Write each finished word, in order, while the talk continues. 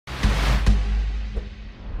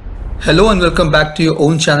Hello and welcome back to your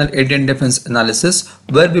own channel Indian Defense Analysis,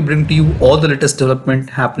 where we bring to you all the latest development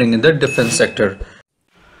happening in the defense sector.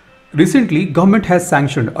 Recently, government has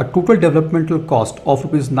sanctioned a total developmental cost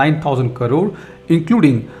of Rs 9,000 crore,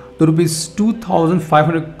 including the Rs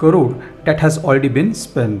 2,500 crore that has already been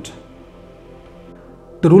spent.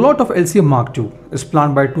 The rollout of LCA Mark2 is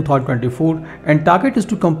planned by 2024 and target is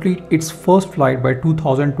to complete its first flight by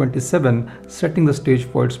 2027, setting the stage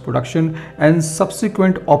for its production and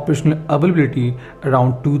subsequent operational availability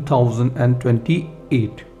around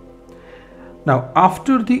 2028. Now,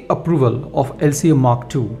 after the approval of LCA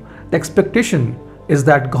Mark2, the expectation is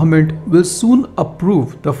that government will soon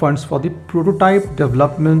approve the funds for the prototype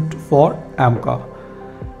development for AMCA.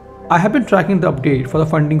 I have been tracking the update for the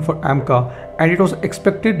funding for AMCA and it was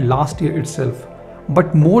expected last year itself.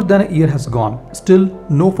 But more than a year has gone. Still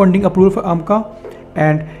no funding approval for AMCA,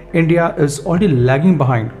 and India is already lagging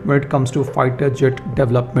behind when it comes to fighter jet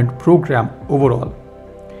development program overall.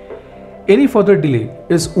 Any further delay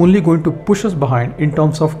is only going to push us behind in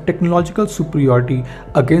terms of technological superiority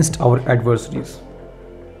against our adversaries.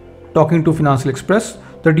 Talking to Financial Express,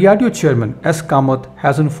 the DRDO Chairman S. Kamat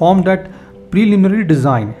has informed that preliminary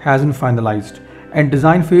design has been finalized and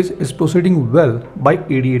design phase is proceeding well by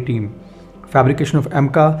ADA team. Fabrication of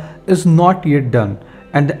AMCA is not yet done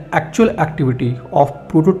and the actual activity of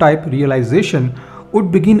prototype realization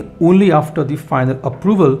would begin only after the final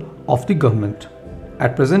approval of the government.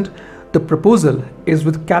 At present, the proposal is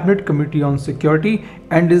with Cabinet Committee on Security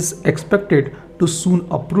and is expected to soon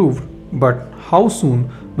approve, but how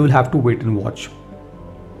soon we will have to wait and watch.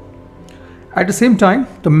 At the same time,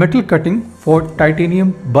 the metal cutting for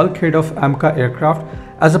titanium bulkhead of AMCA aircraft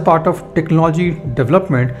as a part of technology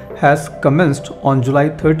development has commenced on July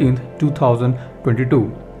 13,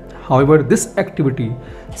 2022. However, this activity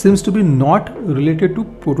seems to be not related to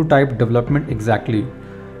prototype development exactly.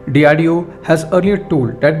 DRDO has earlier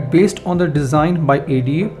told that based on the design by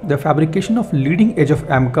ADA, the fabrication of leading edge of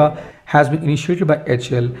AMCA has been initiated by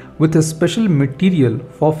HL with a special material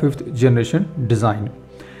for 5th generation design.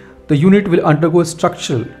 The unit will undergo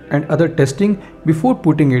structural and other testing before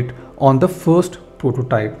putting it on the first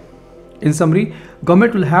prototype. In summary,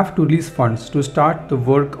 government will have to release funds to start the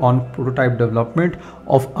work on prototype development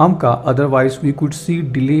of AMCA, otherwise we could see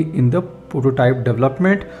delay in the prototype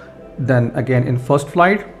development, then again in first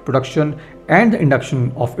flight, production and the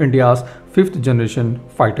induction of India's 5th generation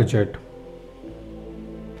fighter jet.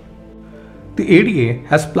 The ADA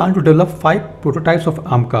has planned to develop 5 prototypes of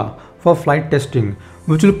AMCA for flight testing,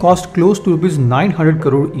 which will cost close to Rs 900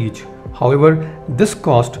 crore each. However, this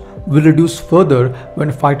cost will reduce further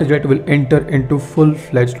when fighter jet will enter into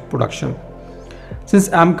full-fledged production. Since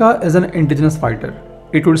AMCA is an indigenous fighter,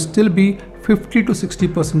 it will still be 50 to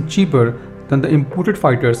 60% cheaper than the imported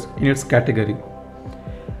fighters in its category.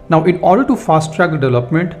 Now, in order to fast-track the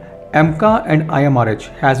development, AMCA and IMRH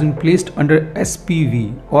has been placed under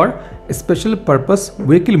SPV or a Special Purpose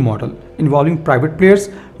Vehicle model involving private players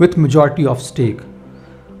with majority of stake.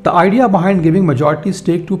 The idea behind giving majority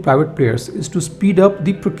stake to private players is to speed up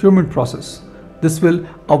the procurement process. This will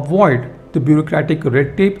avoid the bureaucratic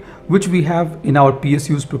red tape which we have in our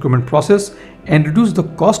PSU's procurement process and reduce the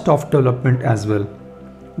cost of development as well.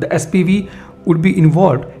 The SPV would be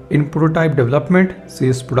involved in prototype development,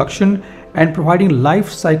 sales production and providing life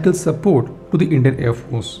cycle support to the Indian Air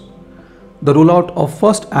Force. The rollout of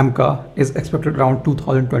first AMCA is expected around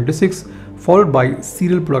 2026, followed by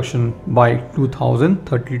serial production by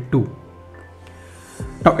 2032.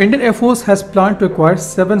 Now, Indian Air Force has planned to acquire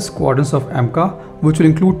 7 squadrons of AMCA, which will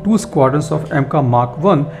include 2 squadrons of AMCA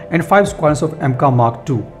Mark1 and 5 squadrons of AMCA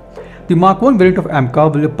Mark2. The Mark1 variant of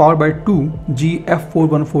AMCA will be powered by 2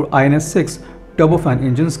 GF414 INS-6 turbofan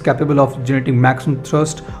engines capable of generating maximum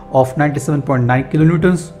thrust of 97.9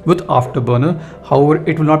 kilonewtons with afterburner. However,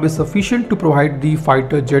 it will not be sufficient to provide the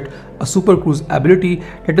fighter jet a super cruise ability,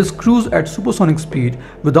 that is cruise at supersonic speed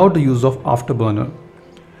without the use of afterburner.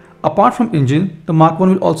 Apart from engine, the Mark 1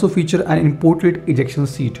 will also feature an imported ejection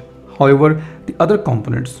seat. However, the other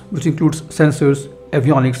components, which includes sensors,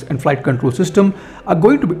 avionics and flight control system, are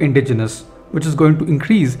going to be indigenous, which is going to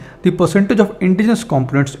increase the percentage of indigenous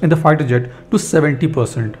components in the fighter jet to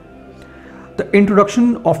 70%. The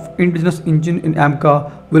introduction of indigenous engine in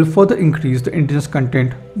AMCA will further increase the indigenous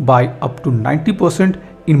content by up to 90%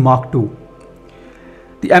 in Mark 2.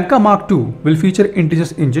 The AMCA Mark 2 will feature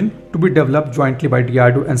indigenous engine to be developed jointly by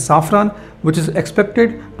DRDO and Safran, which is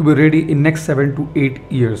expected to be ready in next 7 to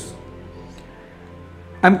 8 years.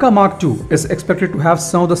 AMCA Mark 2 is expected to have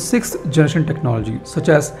some of the 6th generation technology such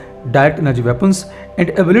as direct energy weapons and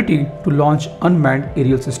ability to launch unmanned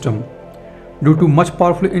aerial system. Due to much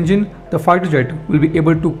powerful engine, the fighter jet will be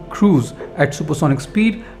able to cruise at supersonic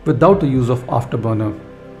speed without the use of afterburner.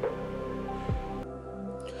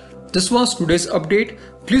 This was today's update.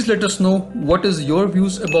 Please let us know what is your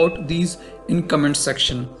views about these in comment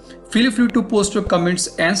section. Feel free to post your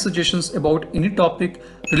comments and suggestions about any topic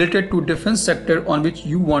related to defense sector on which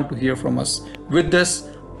you want to hear from us. With this,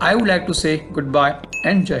 I would like to say goodbye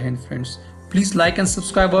and Jai Hind friends. Please like and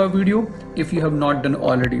subscribe our video if you have not done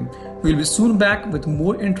already. We'll be soon back with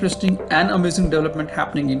more interesting and amazing development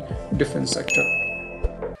happening in defense sector.